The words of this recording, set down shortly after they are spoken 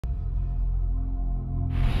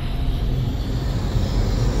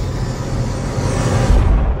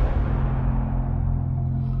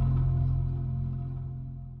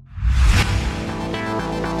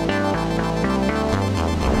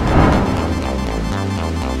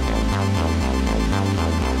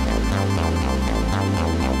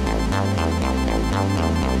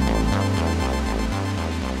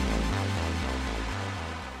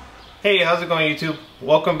Hey, how's it going, YouTube?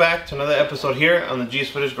 Welcome back to another episode here on the G's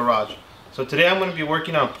Footage Garage. So today I'm going to be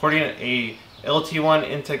working on porting a LT1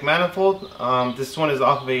 intake manifold. This one is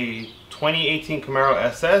off of a 2018 Camaro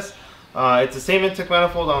SS. It's the same intake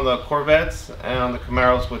manifold on the Corvettes and on the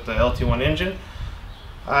Camaros with the LT1 engine.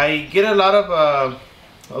 I get a lot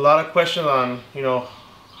of questions on,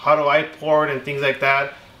 how do I port and things like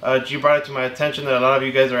that. G brought it to my attention that a lot of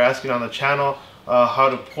you guys are asking on the channel how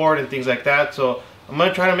to port and things like that. So I'm going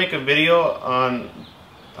to try to make a video on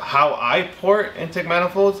how I port intake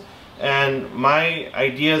manifolds and my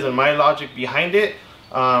ideas and my logic behind it,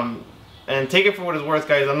 and take it for what it's worth,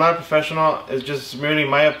 guys. I'm not a professional. It's just merely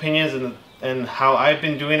my opinions and how I've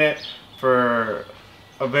been doing it for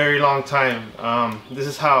a very long time. This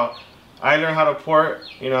is how I learned how to port,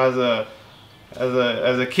 as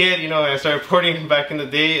a kid, when I started porting back in the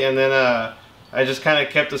day, and then I just kind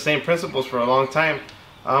of kept the same principles for a long time.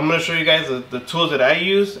 I'm going to show you guys the tools that I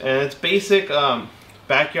use, and it's basic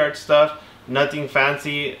backyard stuff, nothing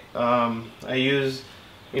fancy. I use,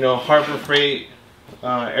 Harbor Freight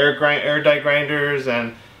air die grinders,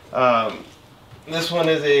 and this one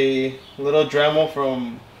is a little Dremel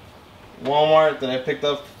from Walmart that I picked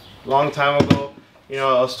up a long time ago.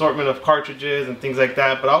 Assortment of cartridges and things like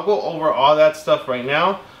that. But I'll go over all that stuff right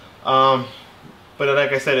now. But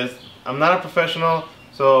like I said, I'm not a professional.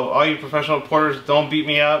 So all you professional porters, don't beat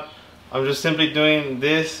me up. I'm just simply doing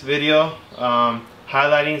this video,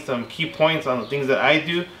 highlighting some key points on the things that I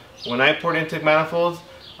do when I port intake manifolds,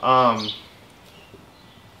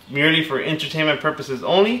 merely for entertainment purposes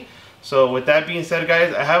only. So with that being said,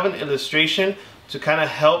 guys, I have an illustration to kind of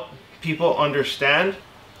help people understand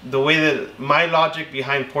the way that my logic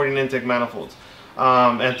behind porting intake manifolds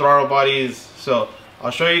and throttle bodies. So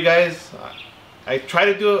I'll show you guys. I try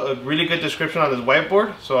to do a really good description on this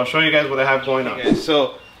whiteboard, so I'll show you guys what I have going on. Okay,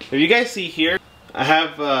 so if you guys see here, I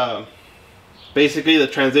have basically the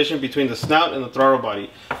transition between the snout and the throttle body.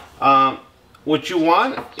 What you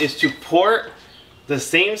want is to port the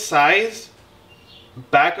same size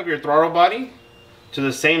back of your throttle body to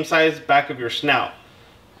the same size back of your snout,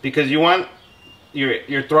 because you want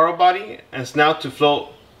your throttle body and snout to flow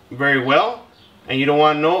very well, and you don't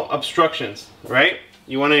want no obstructions, right?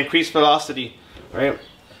 You want to increase velocity, right?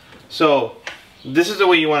 So this is the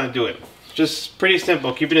way you want to do it. Just pretty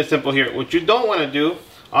simple, keeping it simple here. What you don't want to do,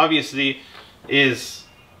 obviously, is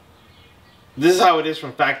this is how it is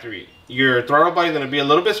from factory. Your throttle body is going to be a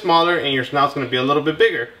little bit smaller and your snout's going to be a little bit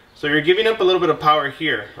bigger. So you're giving up a little bit of power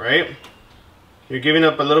here, right? You're giving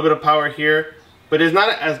up a little bit of power here, but it's not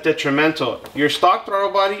as detrimental. Your stock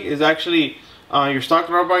throttle body is actually, your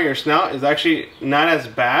snout is actually not as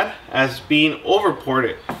bad as being over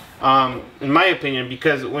ported, in my opinion,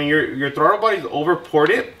 because when your throttle body is over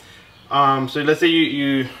ported, so let's say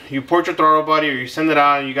you port your throttle body, or you send it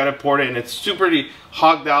out and you got to port it, and it's super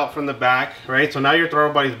hogged out from the back, right? So now your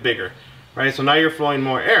throttle body is bigger, right? So now you're flowing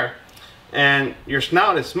more air, and your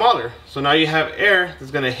snout is smaller. So now you have air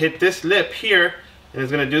that's going to hit this lip here, and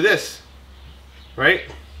it's going to do this, right?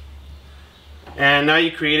 And now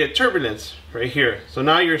you created turbulence right here. So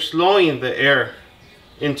now you're slowing the air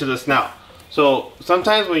into the snout. So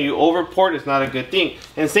sometimes when you over port, it's not a good thing.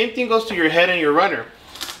 And same thing goes to your head and your runner.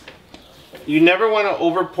 You never want to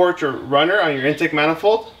over port your runner on your intake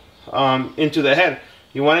manifold into the head.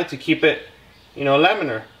 You want it to keep it,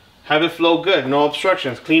 laminar. Have it flow good, no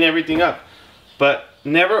obstructions, clean everything up. But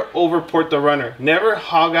never over port the runner. Never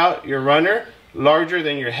hog out your runner larger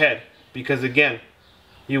than your head, because again,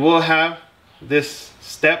 you will have this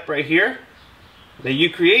step right here that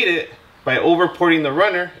you created by over porting the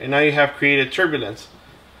runner, and now you have created turbulence.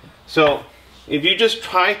 So if you just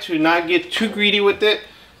try to not get too greedy with it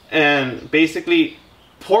and basically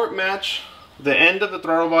port match the end of the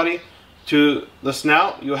throttle body to the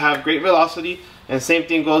snout, you'll have great velocity. And same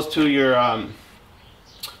thing goes to your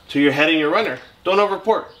head and your runner. Don't over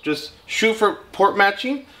port, just shoot for port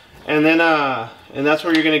matching, and then and that's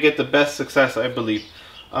where you're going to get the best success, I believe.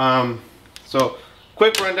 So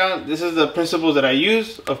quick rundown, this is the principles that I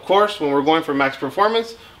use. Of course, when we're going for max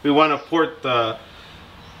performance, we want to port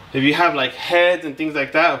if you have like heads and things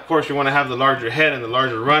like that, of course you want to have the larger head and the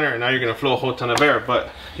larger runner, and now you're going to flow a whole ton of air. But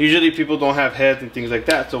usually people don't have heads and things like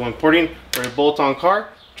that. So when porting for a bolt-on car,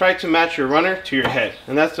 try to match your runner to your head.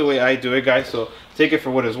 And that's the way I do it, guys. So take it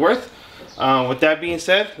for what it's worth. With that being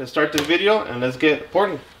said, let's start the video and let's get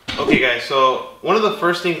porting. Okay, guys, so one of the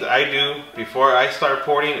first things I do before I start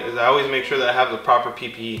porting is I always make sure that I have the proper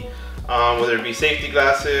PPE, whether it be safety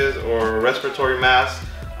glasses or respiratory mask,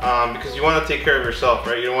 because you want to take care of yourself,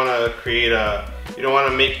 right? You don't want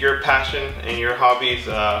to make your passion and your hobbies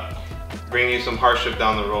bring you some hardship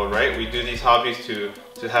down the road, right? We do these hobbies to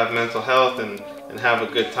to have mental health and have a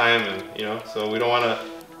good time, and you know, so we don't want to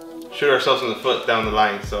shoot ourselves in the foot down the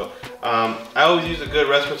line. So I always use a good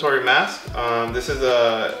respiratory mask. This is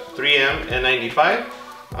a 3M N95.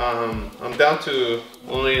 I'm down to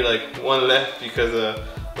only like one left because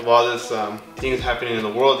of all this things happening in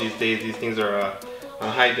the world these days. These things are on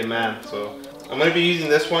high demand. So I'm going to be using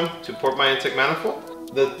this one to port my intake manifold.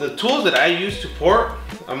 The tools that I use to port,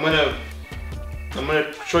 I'm gonna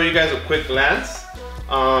show you guys a quick glance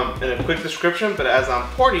and a quick description, but as I'm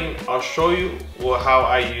porting, I'll show you how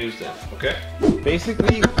I use them, okay?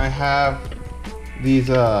 Basically, I have these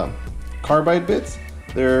carbide bits.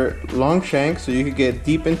 They're long shanks, so you can get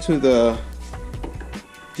deep into the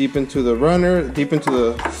runner, deep into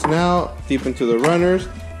the snout, deep into the runners.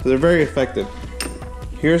 So they're very effective.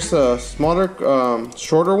 Here's smaller,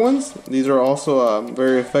 shorter ones. These are also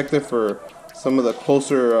very effective for some of the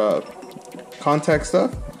closer contact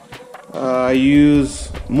stuff. I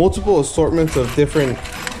use multiple assortments of different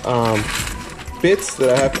bits that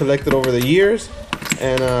I have collected over the years,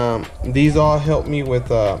 and these all help me with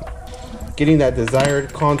getting that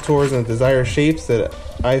desired contours and desired shapes that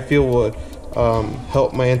I feel would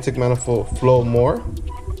help my intake manifold flow more.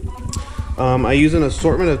 I use an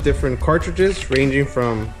assortment of different cartridges ranging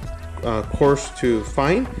from coarse to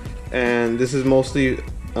fine, and this is mostly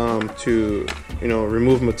to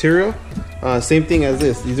remove material. Same thing as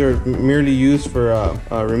this. These are merely used for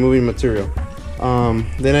removing material.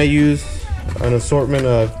 Then I use an assortment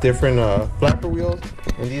of different flapper wheels,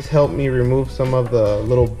 and these help me remove some of the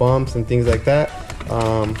little bumps and things like that.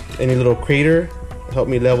 Any little crater, help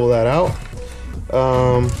me level that out.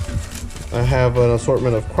 I have an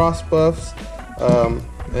assortment of cross buffs,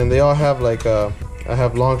 and they all have like I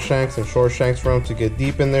have long shanks and short shanks for them to get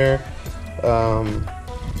deep in there.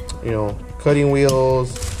 Cutting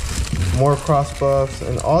wheels, more cross buffs,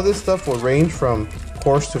 and all this stuff will range from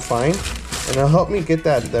coarse to fine, and it'll help me get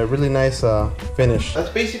that really nice finish. That's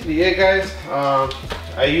basically it, guys.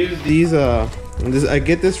 I use these. I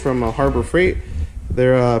get this from Harbor Freight.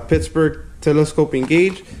 They're Pittsburgh telescoping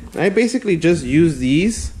gauge, and I basically just use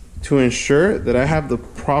these to ensure that I have the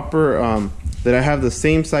proper, that I have the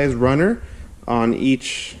same size runner on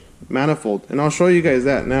each manifold, and I'll show you guys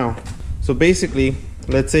that now. So basically,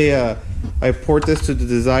 let's say I port this to the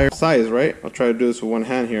desired size, right? I'll try to do this with one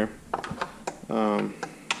hand here.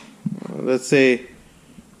 Let's say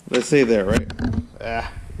there, right?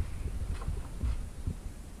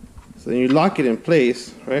 So you lock it in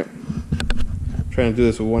place, right? I'm trying to do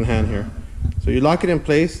this with one hand here. So you lock it in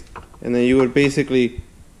place, and then you would basically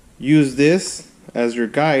use this as your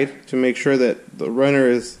guide to make sure that the runner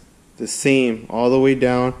is the same all the way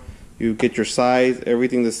down. You get your size,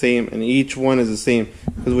 everything the same, and each one is the same.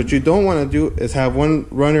 Because what you don't want to do is have one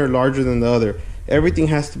runner larger than the other. Everything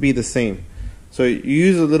has to be the same. So you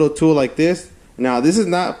use a little tool like this. Now, this is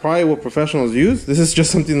not probably what professionals use. This is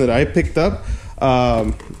just something that I picked up,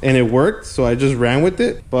 and it worked, so I just ran with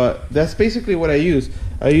it. But that's basically what I use.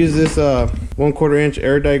 I use this 1/4 inch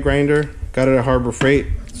air die grinder. Got it at Harbor Freight.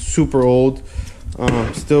 Super old,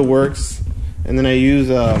 still works. And then I use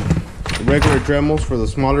regular Dremels for the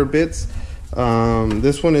smaller bits.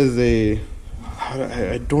 This one is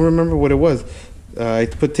I don't remember what it was. I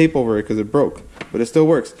put tape over it because it broke, but it still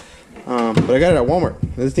works. But I got it at Walmart.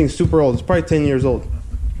 This thing's super old. It's probably 10 years old.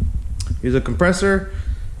 Use a compressor,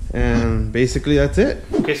 and basically that's it.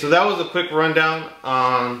 Okay, so that was a quick rundown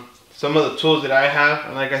on some of the tools that I have.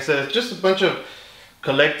 And like I said, it's just a bunch of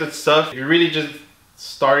collected stuff. If you're really just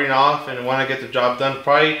starting off and want to get the job done,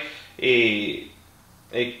 probably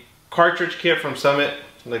a cartridge kit from Summit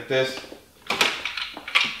like this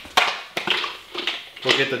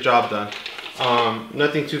will get the job done.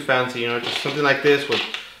 Nothing too fancy, just something like this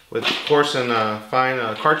with coarse and fine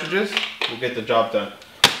cartridges will get the job done.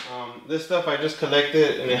 This stuff I just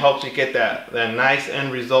collected, and it helps you get that nice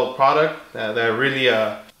end result product, that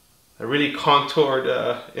really contoured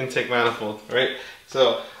intake manifold, right?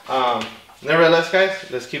 So nevertheless, guys,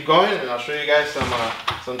 let's keep going, and I'll show you guys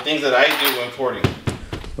some things that I do when porting.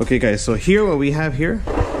 Okay, guys, so here what we have here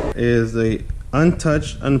is the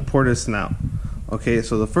untouched, unported snout. Okay,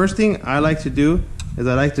 so the first thing I like to do is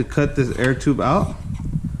I like to cut this air tube out,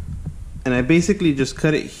 and I basically just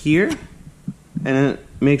cut it here, and then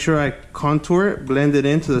make sure I contour it, blend it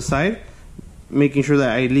into the side, making sure that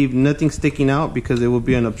I leave nothing sticking out, because it will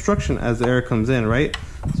be an obstruction as the air comes in, right?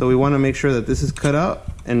 So we want to make sure that this is cut out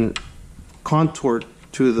and contoured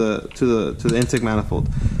to the intake manifold.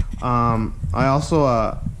 I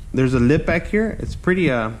also there's a lip back here. It's pretty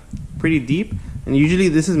deep, and usually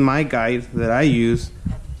this is my guide that I use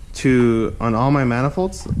on all my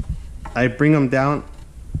manifolds. I bring them down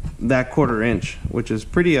that 1/4 inch, which is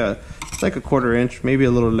pretty it's like a 1/4 inch, maybe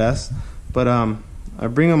a little less, but I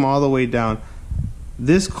bring them all the way down.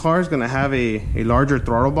 This car is going to have a larger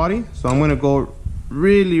throttle body, so I'm going to go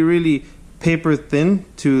really paper thin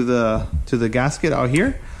to the gasket out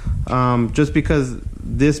here, just because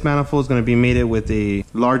this manifold is going to be mated with a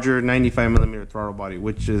larger 95mm throttle body,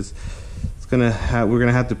 which is we're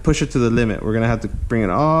gonna have to push it to the limit. We're gonna have to bring it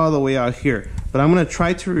all the way out here, but I'm gonna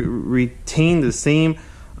try to retain the same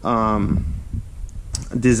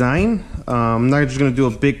design. I'm not just gonna do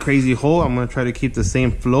a big crazy hole. I'm gonna try to keep the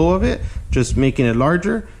same flow of it, just making it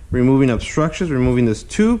larger, removing obstructions, removing this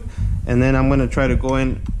tube, and then I'm gonna try to go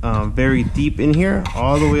in very deep in here,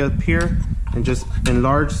 all the way up here, and just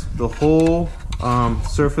enlarge the whole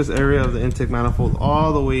surface area of the intake manifold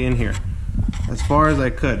all the way in here, as far as I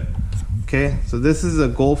could. Okay, so this is a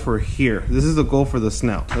goal for here. This is the goal for the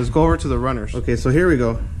snout. Let's go over to the runners. Okay, so here we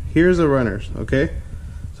go. Here's the runners, okay?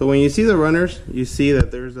 So when you see the runners, you see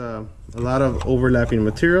that there's a lot of overlapping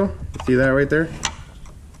material. You see that right there?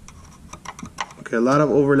 Okay, a lot of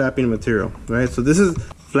overlapping material, right? So this is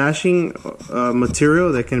flashing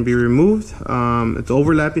material that can be removed. It's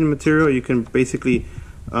overlapping material. You can basically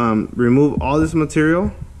remove all this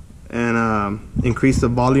material and increase the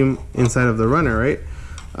volume inside of the runner, right?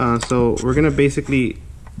 So we're gonna basically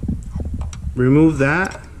remove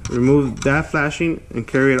that flashing and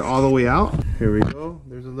carry it all the way out. Here we go.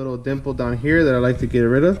 There's a little dimple down here that I like to get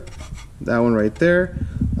rid of. That one right there.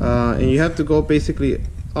 And you have to go basically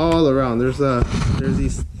all around. There's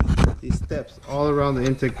these steps all around the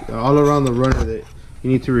intake, all around the runner that you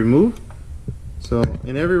need to remove. So,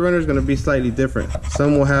 and every runner is gonna be slightly different.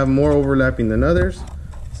 Some will have more overlapping than others.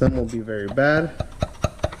 Some will be very bad.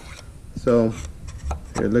 So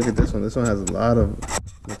here, look at this one. This one has a lot of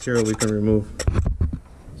material we can remove.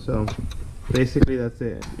 So basically that's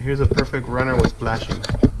it. Here's a perfect runner with flashing.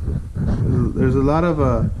 There's a lot of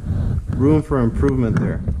room for improvement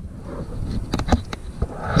there.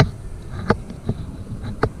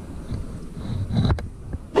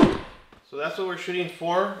 So that's what we're shooting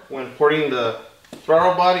for when porting the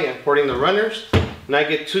throttle body and porting the runners. Not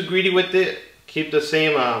get too greedy with it. Keep the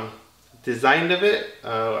same design of it.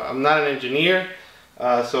 I'm not an engineer.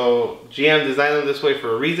 So GM designed them this way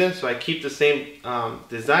for a reason, so I keep the same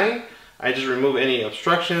design. I just remove any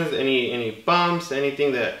obstructions, any bumps,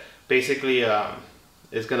 anything that basically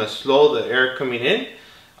is going to slow the air coming in.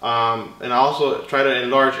 And I also try to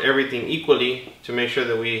enlarge everything equally to make sure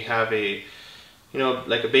that we have a, you know,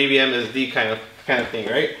 like a baby MSD kind of thing,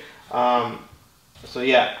 right? So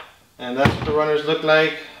yeah, and that's what the runners look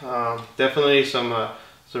like. Definitely some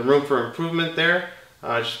room for improvement there.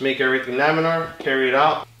 Just make everything laminar, carry it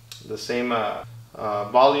out, the same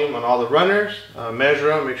volume on all the runners, measure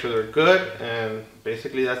them, make sure they're good, and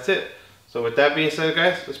basically that's it. So with that being said,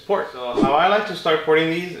 guys, let's port. So how I like to start porting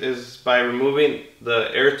these is by removing the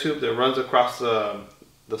air tube that runs across the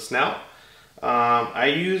snout. I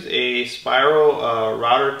use a spiral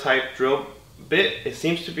router type drill bit. It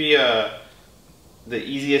seems to be the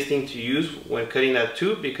easiest thing to use when cutting that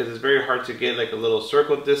tube, because it's very hard to get like a little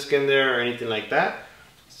circle disc in there or anything like that.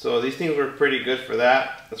 So these things were pretty good for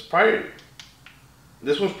that. This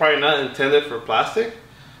one's probably not intended for plastic,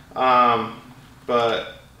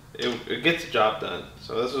 but it gets the job done.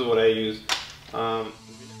 So this is what I use.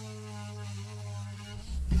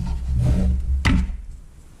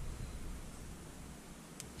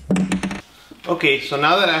 Okay, so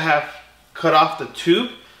now that I have cut off the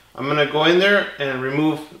tube, I'm gonna go in there and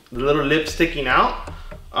remove the little lip sticking out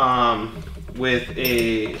with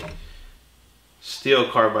a steel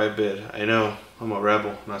carbide bit. I know, I'm a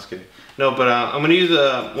rebel, no, just kidding. No, but I'm gonna use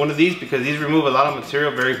one of these because these remove a lot of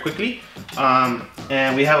material very quickly.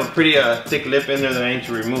 And we have a pretty thick lip in there that I need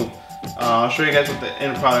to remove. I'll show you guys what the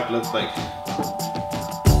end product looks like.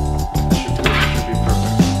 Should be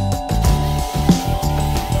perfect.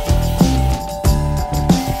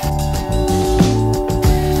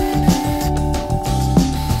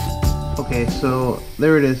 Okay, so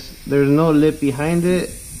there it is. There's no lip behind it.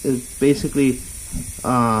 It's basically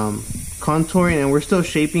contouring, and we're still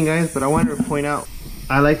shaping, guys, but I wanted to point out,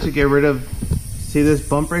 I like to get rid of, see this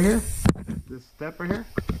bump right here, this step right here,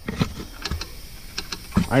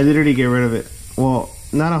 I literally get rid of it. Well,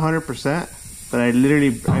 not 100%, but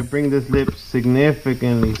I bring this lip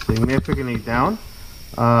significantly down,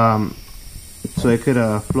 so it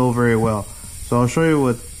could flow very well. So I'll show you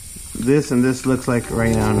what this and this looks like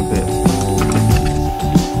right now in a bit.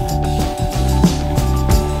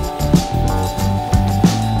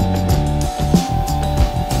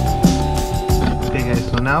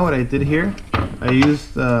 Now what I did here, I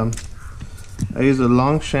used a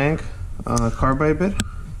long shank carbide bit,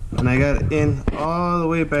 and I got it in all the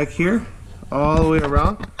way back here, all the way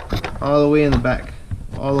around, all the way in the back,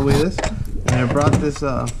 all the way this. And I brought this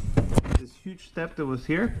this huge step that was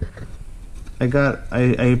here.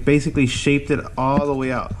 I basically shaped it all the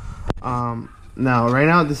way out. Now right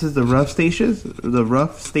now this is the rough stages.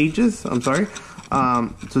 I'm sorry.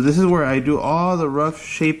 So this is where I do all the rough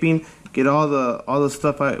shaping, get all the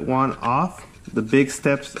stuff I want off, the big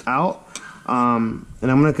steps out, and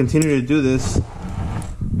I'm gonna continue to do this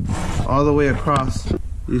all the way across.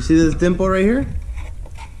 You see this dimple right here?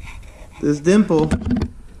 This dimple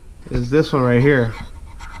is this one right here.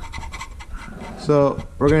 So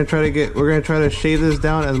we're gonna try to shave this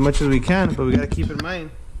down as much as we can, but we gotta keep in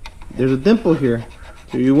mind there's a dimple here,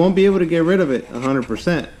 so you won't be able to get rid of it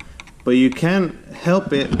 100%, but you can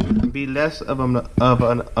help it be less of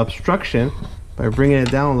an obstruction by bringing it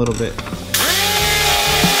down a little bit.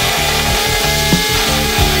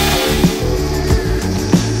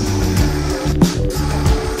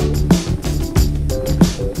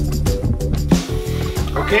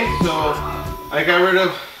 Okay, so I got rid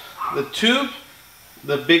of the tube,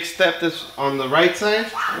 the big step that's on the right side,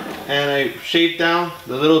 and I shaved down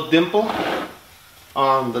the little dimple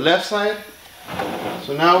on the left side.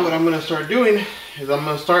 So now what I'm going to start doing is I'm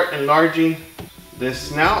going to start enlarging this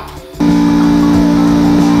snout.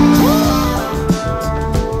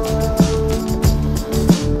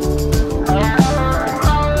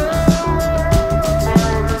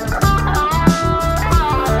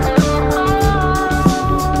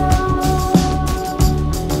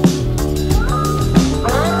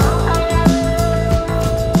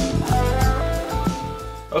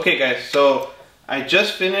 Okay guys, so I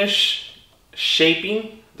just finished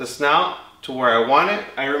shaping the snout to where I want it.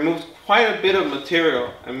 I removed quite a bit of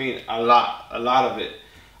material. I mean a lot of it.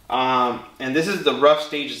 And this is the rough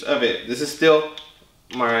stages of it. This is still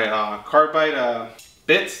my carbide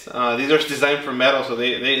bits. These are designed for metal, so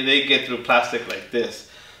they get through plastic like this.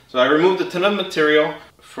 So I removed a ton of material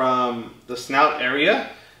from the snout area,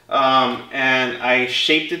 and I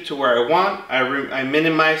shaped it to where I want. I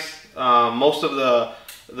minimized most of the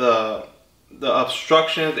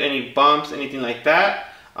obstructions, any bumps, anything like that,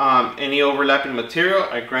 any overlapping material.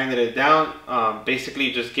 I grinded it down,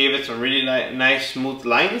 basically just gave it some really nice smooth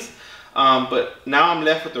lines, but now I'm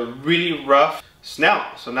left with a really rough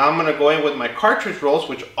snout. So now I'm going to go in with my cartridge rolls,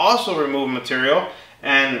 which also remove material,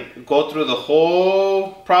 and go through the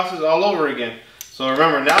whole process all over again. So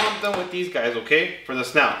remember, now I'm done with these guys, okay, for the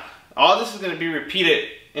snout. All this is going to be repeated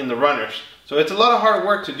in the runners, so it's a lot of hard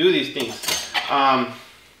work to do these things.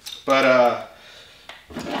 But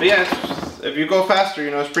yeah, if you go faster,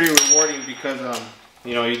 you know, it's pretty rewarding because,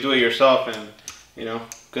 you know, you do it yourself and, you know,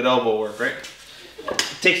 good elbow work, right?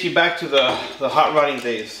 It takes you back to the hot rodding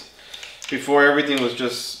days before everything was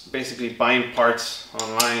just basically buying parts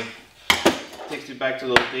online. It takes you back to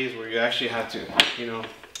those days where you actually had to, you know,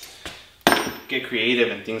 get creative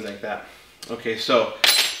and things like that. Okay, so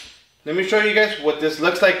let me show you guys what this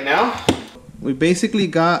looks like now. We basically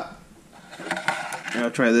got,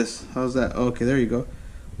 I'll try this. How's that? Okay, there you go.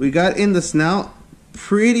 We got in the snout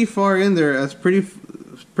pretty far in there, as pretty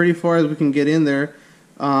far as we can get in there.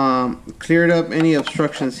 Cleared up any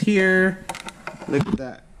obstructions here. Look at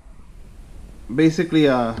that. Basically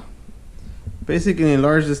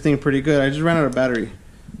enlarged this thing pretty good. I just ran out of battery,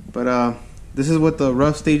 but this is what the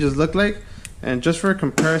rough stages look like. And just for a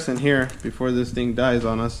comparison here, before this thing dies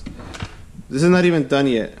on us, this is not even done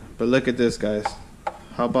yet. But look at this, guys.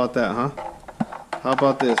 How about that, huh? How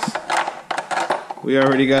about this? We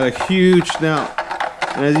already got a huge snout.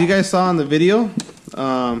 And as you guys saw in the video,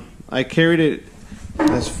 I carried it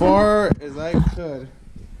as far as I could.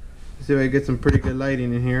 Let's see if I get some pretty good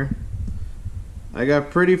lighting in here. I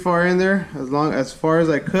got pretty far in there, as far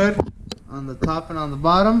as I could, on the top and on the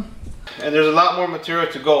bottom. And there's a lot more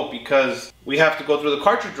material to go because we have to go through the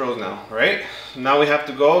cartridge rolls now, right? Now we have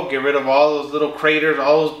to go get rid of all those little craters,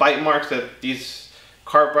 all those bite marks that these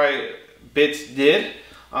carbide bits did.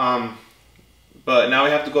 But now we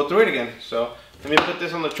have to go through it again. So let me put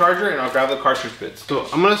this on the charger and I'll grab the cartridge bits. So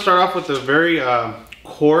I'm gonna start off with a very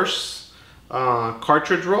coarse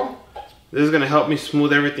cartridge roll. This is gonna help me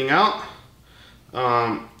smooth everything out.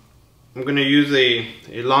 I'm gonna use a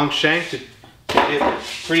long shank to get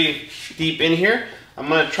pretty deep in here. I'm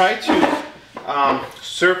gonna try to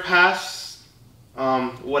surpass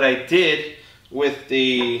what I did with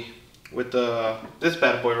this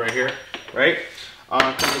bad boy right here, right?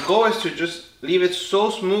 The goal is to just leave it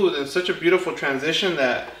so smooth and such a beautiful transition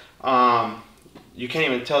that you can't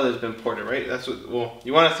even tell that it's been ported, right? That's what, well,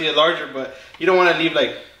 you want to see it larger, but you don't want to leave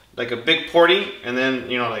like a big porting, and then,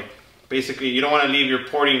 you know, like basically you don't want to leave your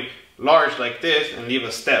porting large like this and leave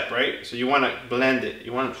a step, right? So you want to blend it.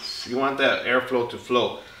 You want that airflow to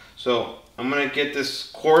flow. So I'm gonna get this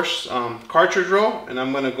coarse cartridge roll, and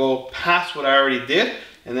I'm gonna go past what I already did,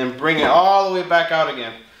 and then bring it all the way back out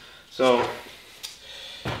again. So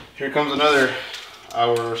here comes another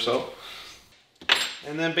hour or so,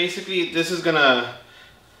 and then basically this is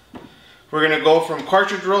we're gonna go from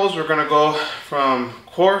cartridge rolls. We're gonna go from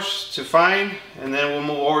coarse to fine, and then we'll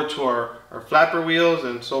move over to our flapper wheels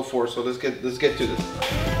and so forth. So let's get to this.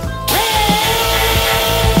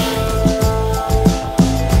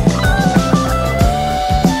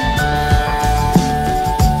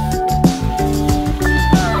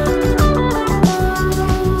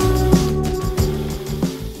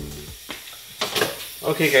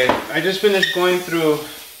 Okay guys, I just finished going through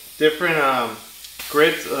different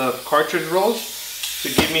grids of cartridge rolls to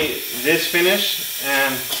give me this finish,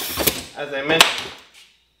 and as I mentioned,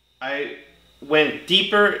 I went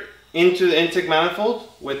deeper into the intake manifold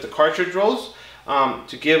with the cartridge rolls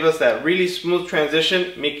to give us that really smooth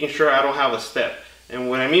transition, making sure I don't have a step. And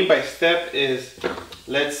what I mean by step is,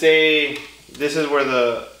 let's say this is where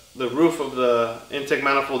the roof of the intake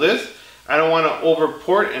manifold is. I don't want to over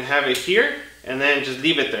port and have it here and then just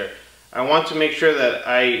leave it there. I want to make sure that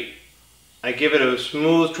I give it a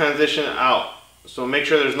smooth transition out. So make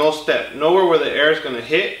sure there's no step, nowhere where the air is going to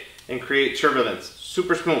hit and create turbulence.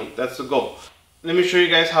 Super smooth, that's the goal. Let me show you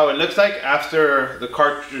guys how it looks like after the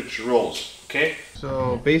cartridge rolls, okay?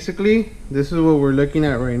 So basically, this is what we're looking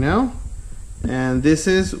at right now. And this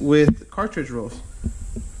is with cartridge rolls.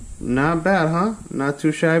 Not bad, huh? Not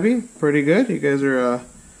too shabby, pretty good. You guys are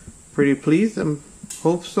pretty pleased. I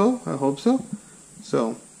hope so.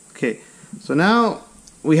 So, okay. So now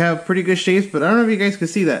we have pretty good shapes, but I don't know if you guys can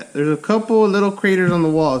see that. There's a couple little craters on the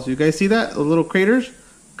walls. You guys see that? The little craters?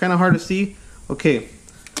 Kind of hard to see. Okay.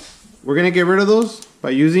 We're going to get rid of those by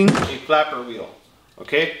using a flapper wheel.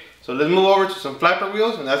 Okay? So let's move over to some flapper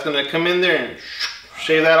wheels, and that's going to come in there and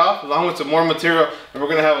shave that off along with some more material, and we're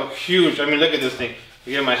going to have a huge, I mean, look at this thing.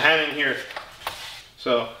 You get my hand in here.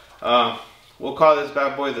 So, we'll call this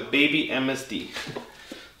bad boy the baby MSD.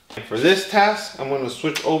 For this task, I'm going to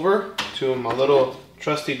switch over to my little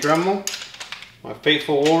trusty Dremel, my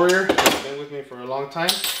faithful warrior, who's been with me for a long time.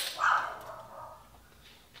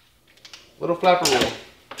 Little flapper wheel.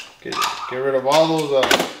 Get rid of all those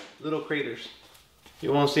little craters.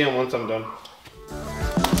 You won't see them once I'm done.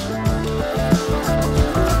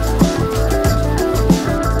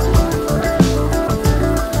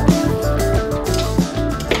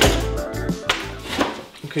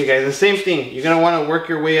 Okay guys, the same thing. You're going to want to work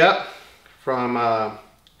your way up from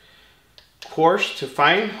coarse to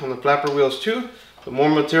fine on the flapper wheels too. The more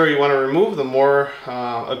material you want to remove, the more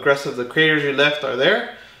aggressive the craters you left are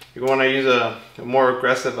there. You want to use a more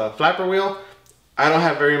aggressive flapper wheel. I don't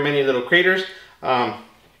have very many little craters. I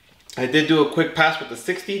did do a quick pass with the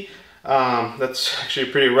 60. That's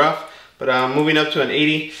actually pretty rough, but I'm moving up to an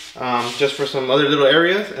 80 just for some other little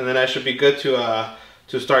areas, and then I should be good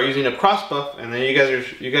to start using a cross buff, and then you guys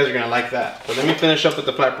are gonna like that. But let me finish up with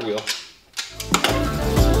the flapper wheel.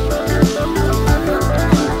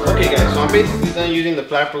 Okay guys, so I'm basically done using the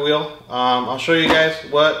flapper wheel. I'll show you guys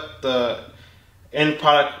what the end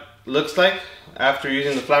product looks like after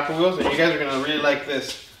using the flapper wheels, and you guys are gonna really like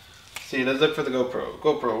this. See, let's look for the GoPro.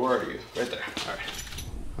 GoPro, where are you? Right there. All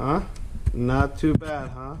right. Huh? Not too bad,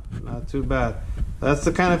 huh? Not too bad. That's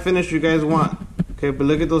the kind of finish you guys want. Okay, but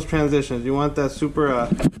look at those transitions. You want that super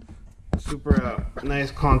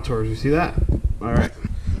nice contours. You see that? All right.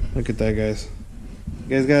 Look at that, guys.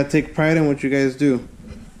 You guys gotta take pride in what you guys do.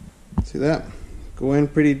 See that? Go in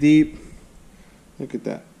pretty deep. Look at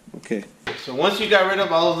that. Okay. So once you got rid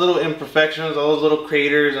of all those little imperfections, all those little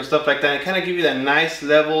craters and stuff like that, it kind of give you that nice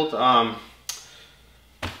leveled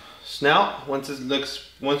snout. Once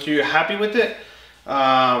you're happy with it,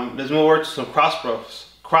 let's move over to some cross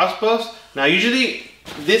buffs. Now usually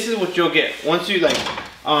this is what you'll get once you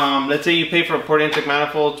let's say you pay for a port intake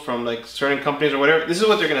manifold from like certain companies or whatever. This is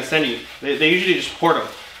what they're gonna send you. They usually just port them.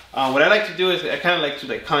 What I like to do is I kind of like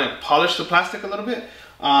to kind of polish the plastic a little bit,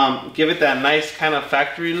 give it that nice kind of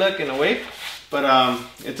factory look in a way, but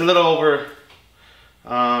it's a little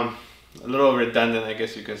redundant, I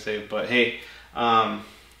guess you could say. But hey,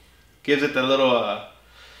 gives it the little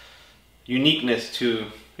uniqueness to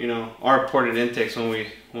our ported intakes when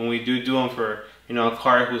we do them for a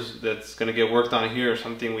car that's gonna get worked on here or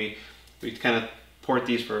something. We kind of port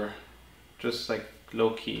these for just like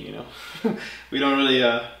low key, we don't really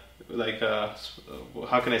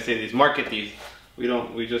how can I say these, market these.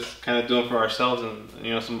 We just kind of do them for ourselves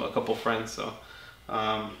and a couple friends. So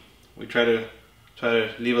we try to try to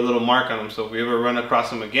leave a little mark on them. So if we ever run across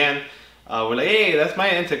them again, we're like, hey, that's my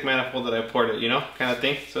intake manifold that I ported, you know, kind of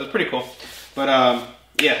thing. So it's pretty cool. But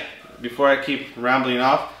yeah, before I keep rambling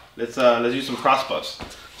off, let's use some cross buffs.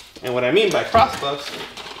 And what I mean by cross buffs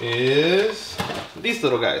is these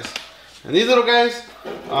little guys. And these little guys,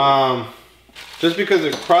 just because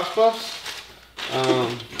they're cross buffs,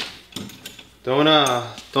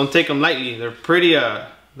 don't take them lightly. They're pretty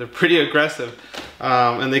aggressive,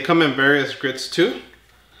 and they come in various grits too.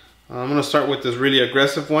 I'm gonna start with this really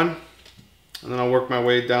aggressive one, and then I'll work my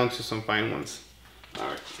way down to some fine ones. All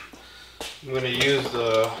right, I'm gonna use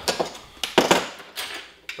the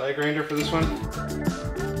die grinder for this one.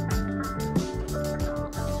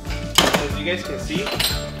 As you guys can see,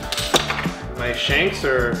 my shanks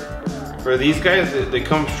are, for these guys, they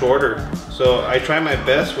come shorter. So I try my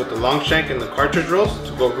best with the long shank and the cartridge rolls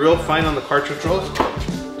to go real fine on the cartridge rolls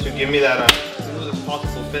to give me that smoothest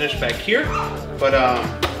possible finish back here. But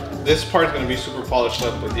this part is going to be super polished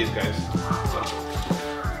up with these guys. So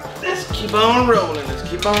let's keep on rolling. Let's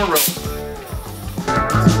keep on rolling.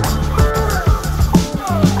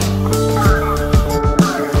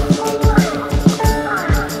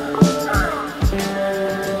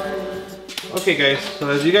 Okay guys, so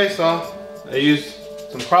as you guys saw, I used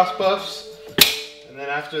some cross buffs, and then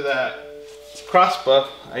after that cross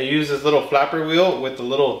buff, I use this little flapper wheel with the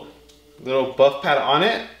little buff pad on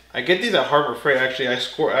it. I get these at Harbor Freight. Actually,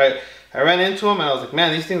 I ran into them and I was like,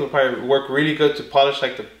 man, these things will probably work really good to polish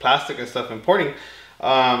like the plastic and stuff importing.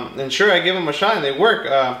 And sure, I gave them a shot and they work.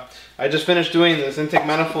 I just finished doing this intake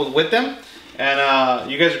manifold with them, and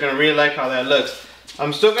you guys are gonna really like how that looks.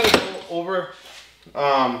 I'm still gonna go over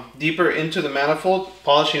deeper into the manifold,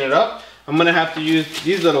 polishing it up. I'm gonna have to use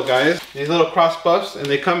these little guys, these little cross buffs, and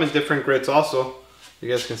they come in different grits also. You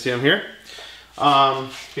guys can see them here,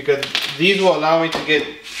 because these will allow me to get,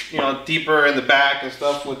 you know, deeper in the back and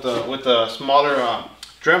stuff with the smaller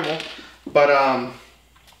Dremel. But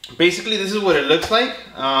basically, this is what it looks like.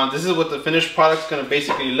 This is what the finished product's gonna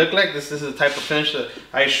basically look like. This is the type of finish that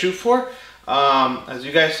I shoot for. As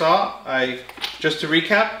you guys saw, just to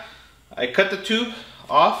recap, I cut the tube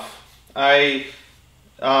off. I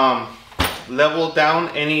leveled down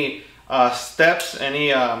any steps,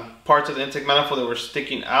 any parts of the intake manifold that were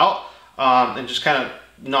sticking out, and just kind of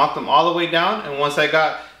knocked them all the way down. And once I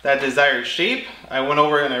got that desired shape, I went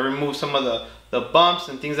over and I removed some of the bumps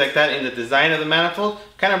and things like that in the design of the manifold,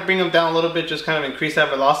 kind of bring them down a little bit, just kind of increase that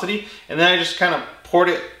velocity. And then I just kind of poured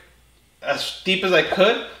it as deep as I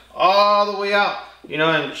could all the way out, you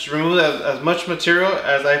know, and just remove as much material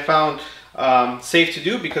as I found safe to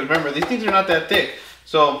do, because remember, these things are not that thick.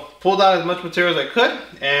 So pulled out as much material as I could,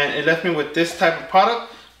 and it left me with this type of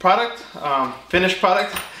finished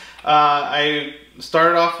product. I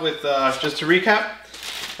started off with, just to recap,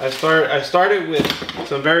 I started with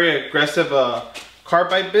some very aggressive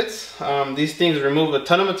carbide bits. These things remove a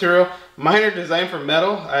ton of material. Mine are designed for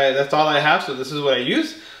metal. That's all I have, so this is what I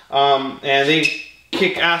use. And they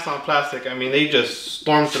kick ass on plastic. I mean, they just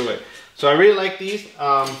storm through it. So I really like these.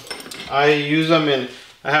 I use them in,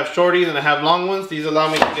 I have shorties and I have long ones. These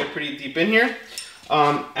allow me to get pretty deep in here.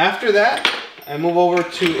 After that, I move over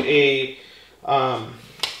to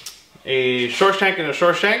a short shank and a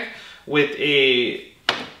short shank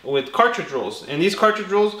with cartridge rolls. And these cartridge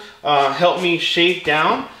rolls help me shave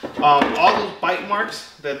down all those bite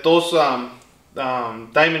marks that those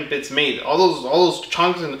diamond bits made. All those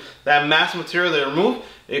chunks and that mass material they remove,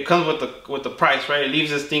 it comes with the price, right? It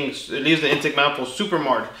leaves the intake manifold super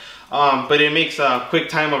marred, but it makes a quick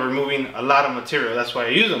time of removing a lot of material. That's why I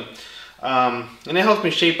use them, and it helps me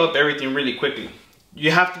shape up everything really quickly.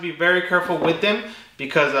 You have to be very careful with them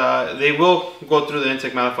because they will go through the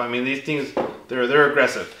intake manifold. I mean, these things, they're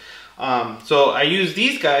aggressive. So I use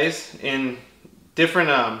these guys in different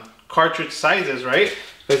cartridge sizes, right?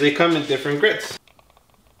 Because they come in different grits.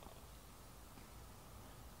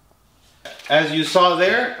 As you saw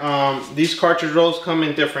there, these cartridge rolls come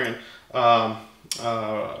in different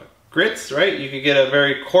grits, right? You could get a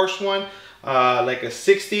very coarse one, like a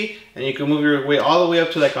 60, and you can move your way all the way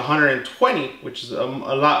up to like 120, which is a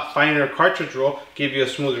lot finer cartridge roll, give you a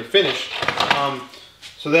smoother finish.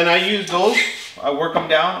 So then I use those, I work them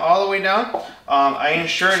down, all the way down. I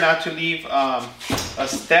ensure not to leave a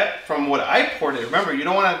step from what I poured it. Remember, you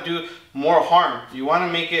don't want to do more harm. You want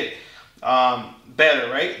to make it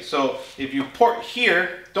better, right? So if you port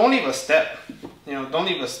here, don't leave a step. You know, don't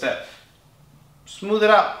leave a step. Smooth it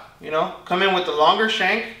out. You know, come in with the longer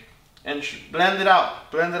shank and blend it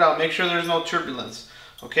out. Blend it out. Make sure there's no turbulence.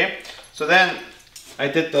 Okay. So then I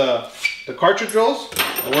did the cartridge rolls.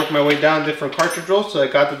 I worked my way down different cartridge rolls so I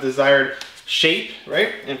got the desired shape,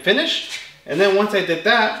 right, and finish. And then once I did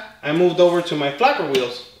that, I moved over to my flapper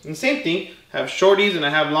wheels. And same thing, I have shorties and I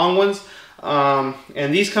have long ones.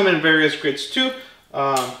 And these come in various grits too.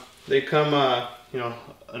 They come, you know,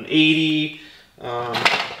 an 80.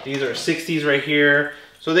 These are 60s right here.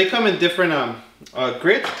 So they come in different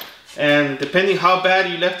grits. And depending how bad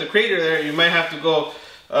you left the crater there, you might have to go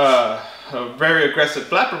a very aggressive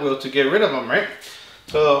flapper wheel to get rid of them, right?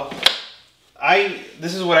 So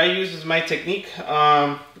this is what I use as my technique.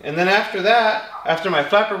 And then after that, after my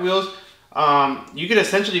flapper wheels, you could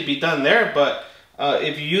essentially be done there. But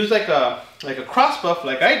if you use like a cross buff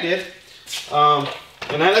like I did,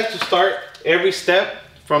 and I like to start every step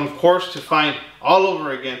from coarse to fine all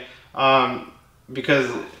over again, because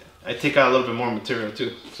I take out a little bit more material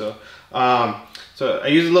too. So so I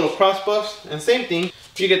use little cross buffs, and same thing,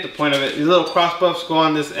 you get the point of it. These little cross buffs go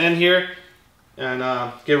on this end here and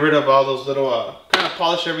get rid of all those little, kind of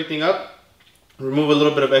polish everything up, remove a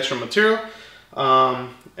little bit of extra material.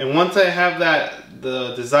 And once I have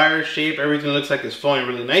the desired shape, everything looks like it's flowing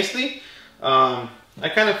really nicely. I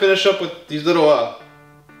kind of finish up with these little,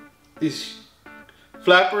 these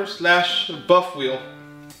flapper slash buff wheel.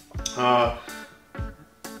 I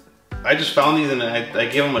just found these and I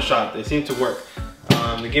gave them a shot. They seem to work.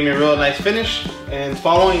 They give me a real nice finish. And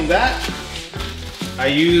following that, I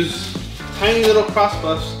use tiny little cross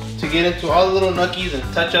buffs to get into all the little nookies and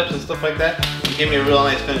touch-ups and stuff like that to give me a real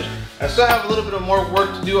nice finish. I still have a little bit of more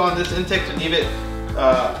work to do on this intake to leave it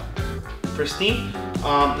pristine.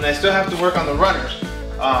 And I still have to work on the runners.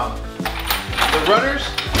 The runners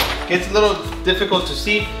gets a little difficult to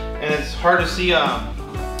see, and it's hard to see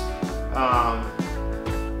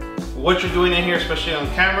what you're doing in here, especially on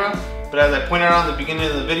camera. But as I pointed out in the beginning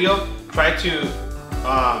of the video, try to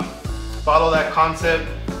follow that concept,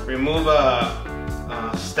 remove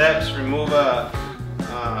steps, remove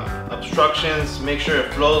obstructions, make sure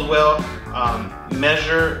it flows well,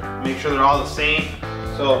 measure, make sure they're all the same.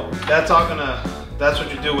 So that's what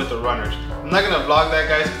you do with the runners. I'm not gonna vlog that,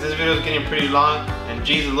 guys, because this video is getting pretty long and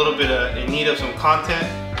G's a little bit in need of some content.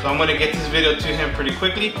 So I'm gonna get this video to him pretty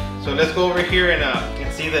quickly. So let's go over here and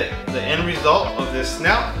see the end result of this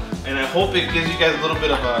snout. And I hope it gives you guys a little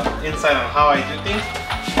bit of insight on how I do things.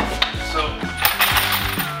 So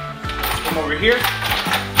let's come over here.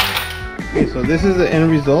 Okay, so this is the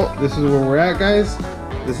end result. This is where we're at, guys.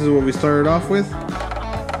 This is what we started off with.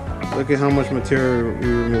 Look at how much material we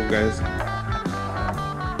removed, guys.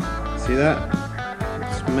 See that?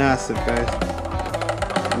 It's massive, guys.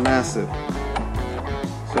 Massive.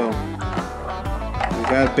 So we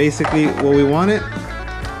got basically what we wanted.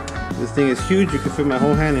 This thing is huge. You can fit my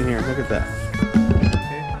whole hand in here. Look at that.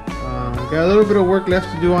 Okay. We got a little bit of work left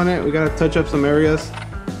to do on it. We got to touch up some areas.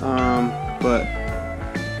 But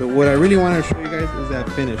what I really want to show you guys is that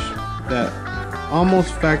finish. That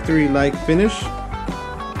almost factory-like finish.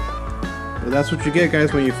 So that's what you get,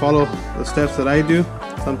 guys, when you follow the steps that I do.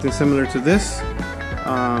 Something similar to this.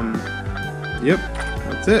 Yep.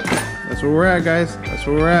 That's it. That's where we're at, guys. That's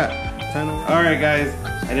where we're at. Alright, guys.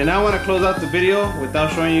 I did not want to close out the video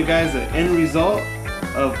without showing you guys the end result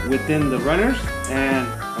of within the runners, and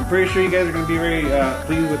I'm pretty sure you guys are going to be very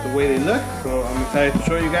pleased with the way they look, so I'm excited to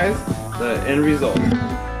show you guys the end result.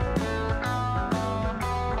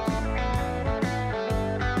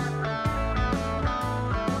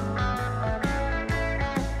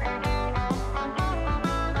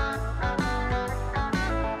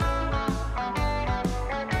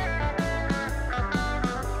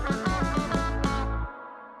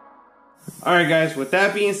 Alright, guys, with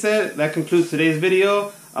that being said, that concludes today's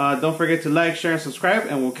video. Don't forget to like, share, and subscribe,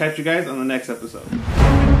 and we'll catch you guys on the next episode.